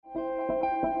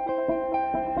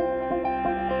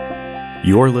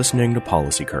You're listening to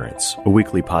Policy Currents, a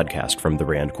weekly podcast from the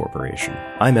RAND Corporation.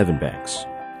 I'm Evan Banks.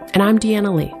 And I'm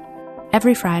Deanna Lee.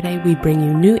 Every Friday, we bring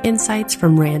you new insights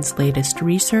from RAND's latest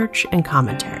research and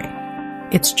commentary.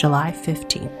 It's July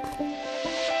 15th.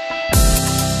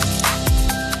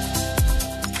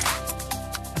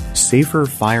 Safer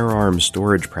firearm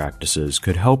storage practices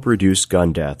could help reduce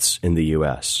gun deaths in the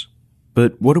U.S.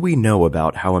 But what do we know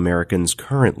about how Americans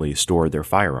currently store their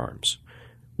firearms?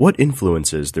 What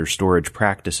influences their storage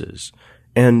practices?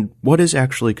 And what is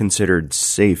actually considered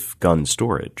safe gun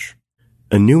storage?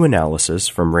 A new analysis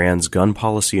from RAND's Gun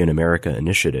Policy in America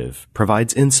initiative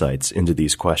provides insights into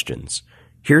these questions.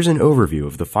 Here's an overview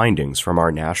of the findings from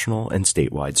our national and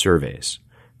statewide surveys.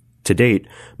 To date,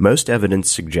 most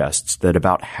evidence suggests that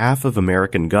about half of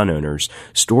American gun owners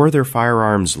store their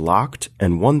firearms locked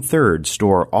and 1/3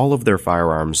 store all of their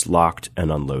firearms locked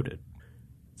and unloaded.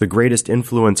 The greatest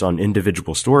influence on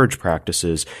individual storage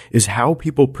practices is how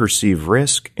people perceive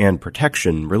risk and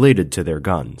protection related to their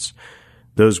guns.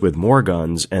 Those with more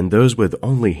guns and those with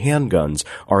only handguns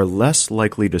are less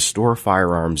likely to store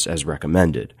firearms as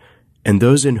recommended, and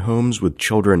those in homes with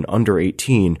children under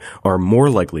 18 are more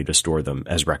likely to store them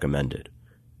as recommended.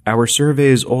 Our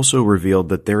surveys also revealed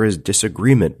that there is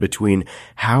disagreement between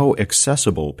how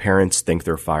accessible parents think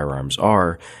their firearms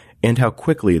are and how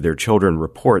quickly their children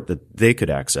report that they could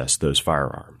access those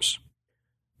firearms.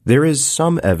 There is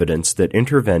some evidence that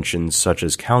interventions such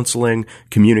as counseling,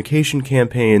 communication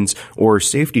campaigns, or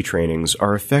safety trainings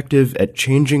are effective at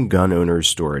changing gun owners'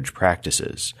 storage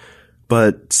practices.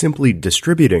 But simply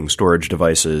distributing storage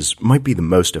devices might be the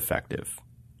most effective.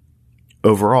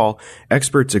 Overall,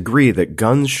 experts agree that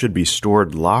guns should be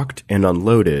stored locked and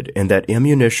unloaded and that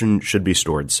ammunition should be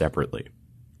stored separately.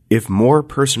 If more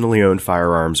personally owned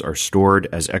firearms are stored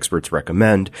as experts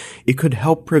recommend, it could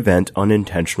help prevent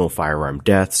unintentional firearm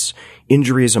deaths,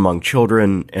 injuries among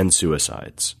children, and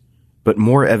suicides. But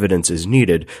more evidence is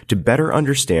needed to better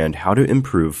understand how to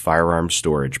improve firearm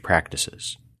storage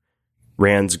practices.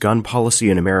 RAND's Gun Policy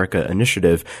in America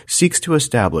initiative seeks to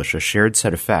establish a shared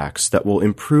set of facts that will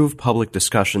improve public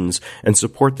discussions and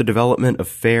support the development of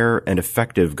fair and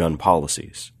effective gun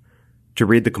policies. To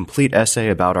read the complete essay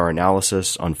about our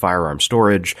analysis on firearm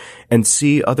storage and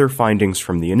see other findings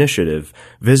from the initiative,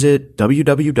 visit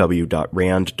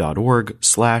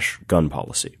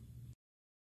www.rand.org/gunpolicy.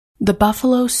 The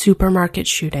Buffalo supermarket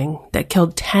shooting that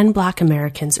killed 10 Black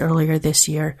Americans earlier this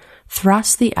year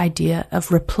thrust the idea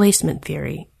of replacement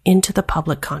theory into the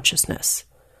public consciousness.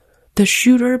 The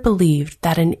shooter believed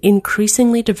that an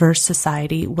increasingly diverse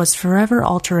society was forever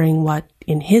altering what,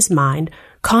 in his mind,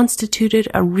 constituted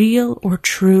a real or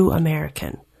true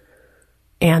American,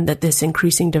 and that this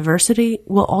increasing diversity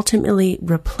will ultimately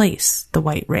replace the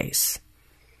white race.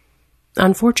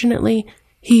 Unfortunately,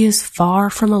 he is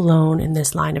far from alone in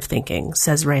this line of thinking,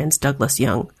 says RAND's Douglas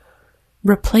Young.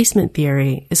 Replacement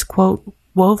theory is, quote,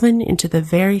 woven into the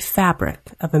very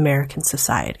fabric of American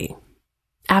society.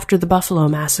 After the Buffalo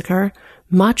massacre,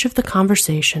 much of the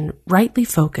conversation rightly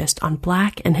focused on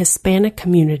Black and Hispanic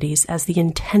communities as the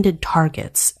intended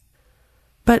targets.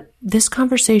 But this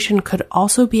conversation could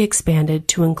also be expanded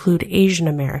to include Asian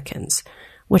Americans,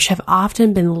 which have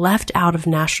often been left out of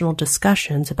national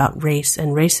discussions about race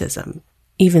and racism,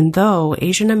 even though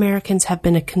Asian Americans have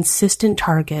been a consistent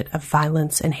target of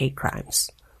violence and hate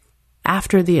crimes.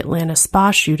 After the Atlanta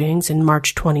spa shootings in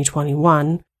March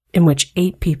 2021, in which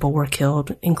 8 people were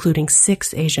killed, including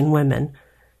 6 Asian women,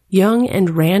 Young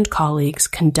and RAND colleagues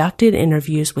conducted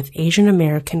interviews with Asian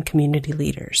American community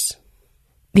leaders.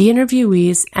 The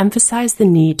interviewees emphasized the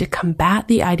need to combat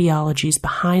the ideologies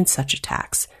behind such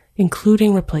attacks,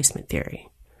 including replacement theory.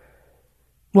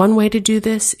 One way to do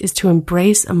this is to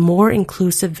embrace a more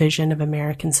inclusive vision of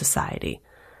American society.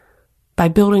 By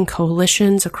building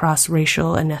coalitions across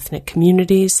racial and ethnic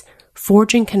communities,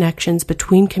 forging connections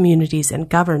between communities and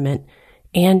government,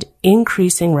 and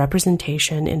increasing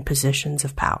representation in positions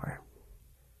of power.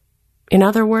 In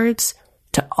other words,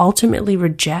 to ultimately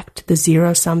reject the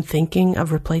zero-sum thinking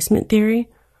of replacement theory,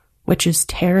 which is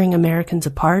tearing Americans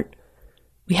apart,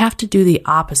 we have to do the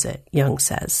opposite, Young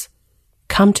says.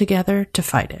 Come together to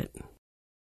fight it.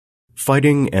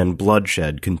 Fighting and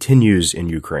bloodshed continues in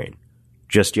Ukraine.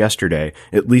 Just yesterday,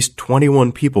 at least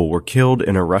 21 people were killed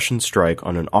in a Russian strike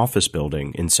on an office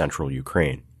building in central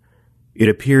Ukraine. It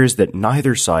appears that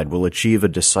neither side will achieve a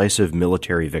decisive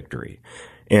military victory,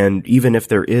 and even if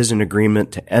there is an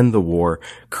agreement to end the war,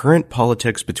 current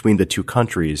politics between the two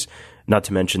countries, not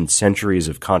to mention centuries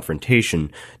of confrontation,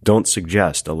 don't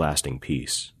suggest a lasting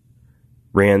peace.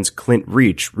 RAND's Clint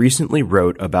Reach recently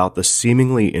wrote about the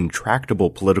seemingly intractable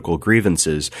political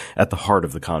grievances at the heart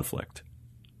of the conflict.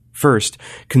 First,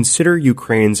 consider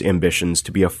Ukraine's ambitions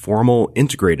to be a formal,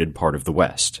 integrated part of the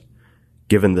West.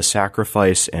 Given the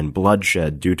sacrifice and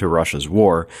bloodshed due to Russia's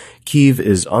war, Kyiv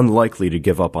is unlikely to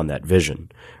give up on that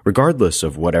vision, regardless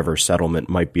of whatever settlement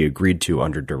might be agreed to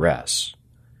under duress.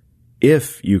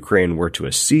 If Ukraine were to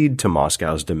accede to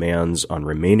Moscow's demands on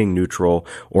remaining neutral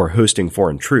or hosting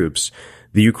foreign troops,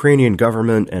 the Ukrainian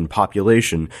government and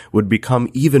population would become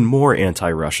even more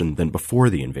anti-Russian than before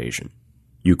the invasion.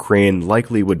 Ukraine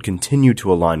likely would continue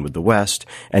to align with the West,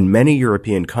 and many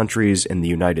European countries and the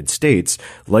United States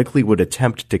likely would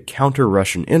attempt to counter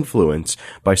Russian influence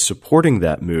by supporting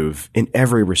that move in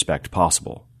every respect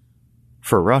possible.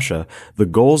 For Russia, the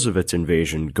goals of its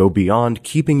invasion go beyond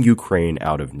keeping Ukraine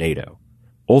out of NATO.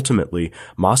 Ultimately,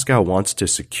 Moscow wants to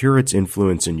secure its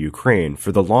influence in Ukraine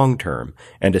for the long term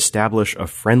and establish a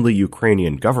friendly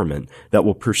Ukrainian government that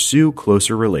will pursue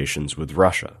closer relations with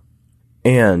Russia.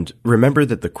 And remember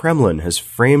that the Kremlin has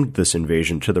framed this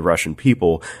invasion to the Russian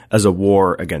people as a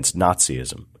war against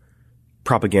Nazism.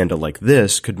 Propaganda like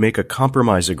this could make a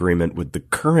compromise agreement with the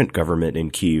current government in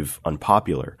Kyiv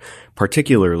unpopular,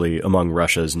 particularly among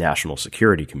Russia's national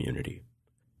security community.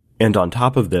 And on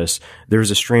top of this,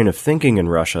 there's a strain of thinking in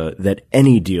Russia that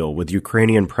any deal with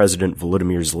Ukrainian President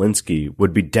Volodymyr Zelensky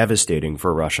would be devastating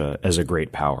for Russia as a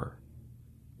great power.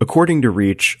 According to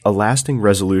Reach, a lasting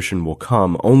resolution will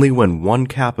come only when one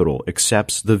capital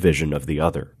accepts the vision of the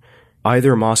other.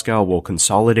 Either Moscow will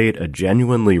consolidate a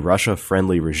genuinely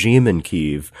Russia-friendly regime in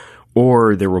Kyiv,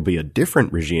 or there will be a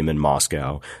different regime in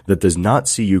Moscow that does not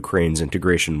see Ukraine's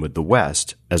integration with the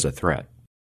West as a threat.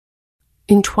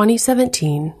 In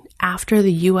 2017, after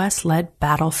the U.S.-led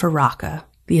battle for Raqqa,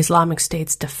 the Islamic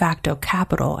State's de facto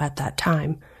capital at that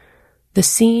time, the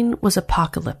scene was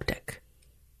apocalyptic.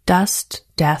 Dust,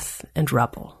 death, and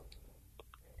rubble.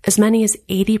 As many as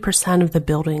 80% of the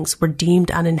buildings were deemed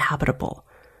uninhabitable,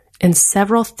 and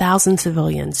several thousand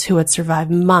civilians who had survived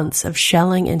months of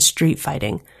shelling and street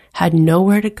fighting had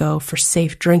nowhere to go for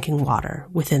safe drinking water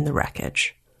within the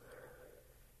wreckage.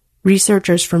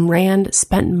 Researchers from RAND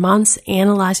spent months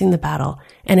analyzing the battle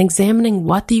and examining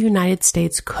what the United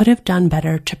States could have done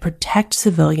better to protect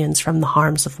civilians from the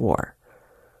harms of war.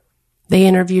 They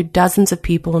interviewed dozens of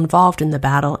people involved in the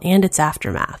battle and its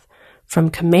aftermath, from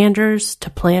commanders to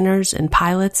planners and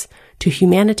pilots to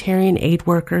humanitarian aid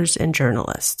workers and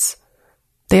journalists.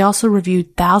 They also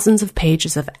reviewed thousands of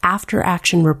pages of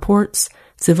after-action reports,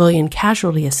 civilian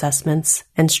casualty assessments,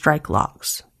 and strike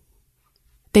logs.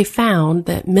 They found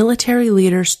that military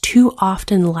leaders too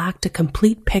often lacked a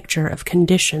complete picture of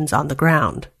conditions on the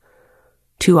ground,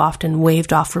 too often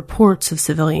waved off reports of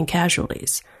civilian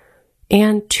casualties,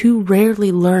 and too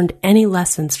rarely learned any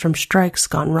lessons from strikes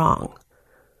gone wrong.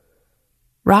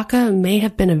 Raqqa may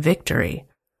have been a victory,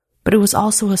 but it was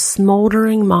also a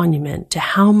smoldering monument to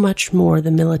how much more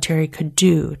the military could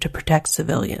do to protect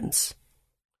civilians.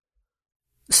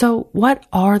 So, what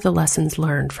are the lessons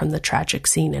learned from the tragic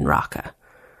scene in Raqqa?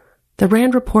 The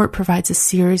RAND report provides a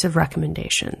series of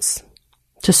recommendations.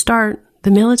 To start,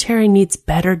 the military needs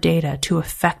better data to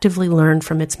effectively learn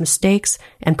from its mistakes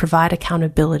and provide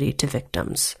accountability to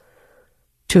victims.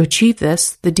 To achieve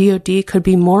this, the DoD could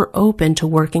be more open to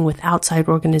working with outside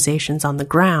organizations on the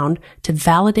ground to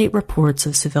validate reports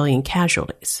of civilian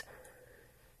casualties.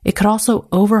 It could also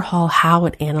overhaul how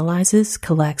it analyzes,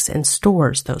 collects, and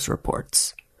stores those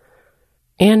reports.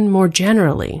 And more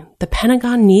generally, the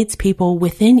Pentagon needs people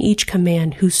within each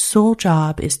command whose sole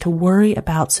job is to worry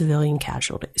about civilian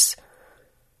casualties.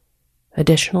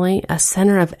 Additionally, a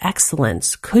center of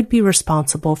excellence could be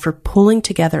responsible for pulling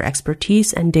together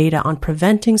expertise and data on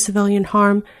preventing civilian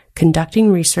harm, conducting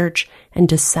research, and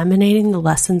disseminating the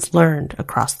lessons learned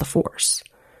across the force.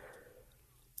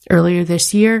 Earlier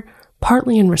this year,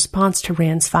 partly in response to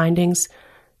RAND's findings,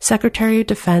 Secretary of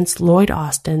Defense Lloyd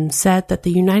Austin said that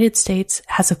the United States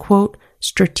has a, quote,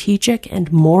 strategic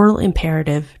and moral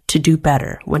imperative to do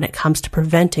better when it comes to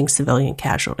preventing civilian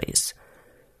casualties.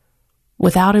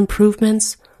 Without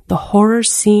improvements, the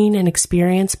horrors seen and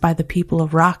experienced by the people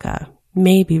of Raqqa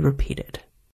may be repeated.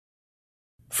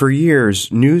 For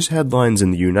years, news headlines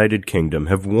in the United Kingdom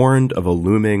have warned of a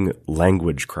looming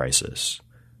language crisis.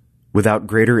 Without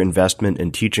greater investment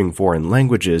in teaching foreign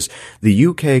languages, the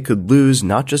UK could lose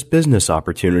not just business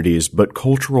opportunities, but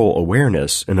cultural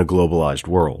awareness in a globalized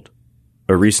world.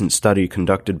 A recent study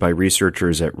conducted by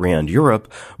researchers at RAND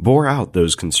Europe bore out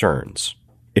those concerns.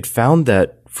 It found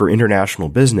that, for international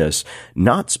business,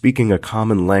 not speaking a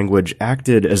common language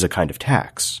acted as a kind of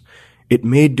tax. It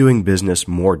made doing business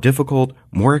more difficult,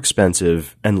 more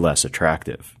expensive, and less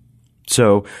attractive.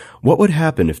 So, what would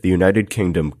happen if the United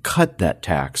Kingdom cut that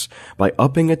tax by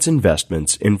upping its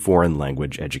investments in foreign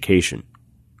language education?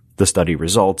 The study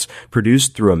results,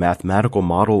 produced through a mathematical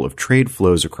model of trade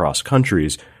flows across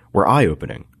countries, were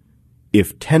eye-opening.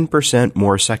 If 10%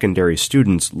 more secondary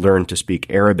students learned to speak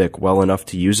Arabic well enough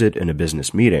to use it in a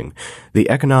business meeting, the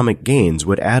economic gains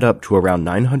would add up to around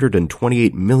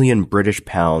 928 million British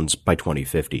pounds by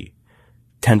 2050.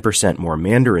 10% more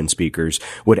Mandarin speakers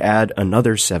would add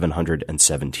another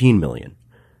 717 million.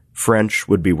 French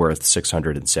would be worth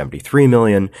 673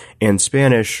 million, and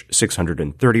Spanish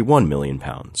 631 million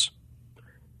pounds.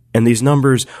 And these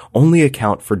numbers only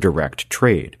account for direct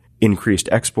trade, increased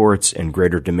exports, and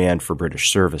greater demand for British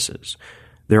services.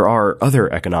 There are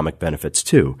other economic benefits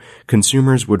too.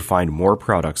 Consumers would find more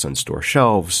products on store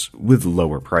shelves with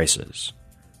lower prices.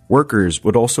 Workers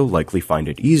would also likely find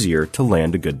it easier to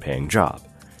land a good-paying job.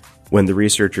 When the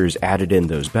researchers added in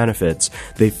those benefits,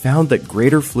 they found that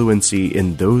greater fluency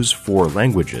in those four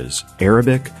languages,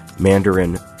 Arabic,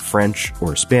 Mandarin, French,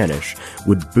 or Spanish,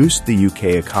 would boost the UK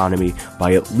economy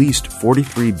by at least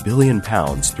 £43 billion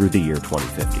through the year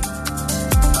 2050.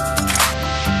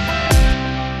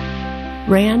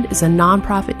 RAND is a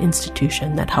nonprofit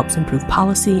institution that helps improve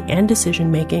policy and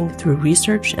decision-making through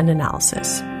research and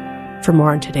analysis. For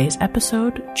more on today's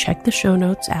episode, check the show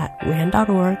notes at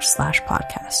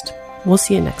rand.org/podcast. We'll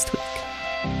see you next week.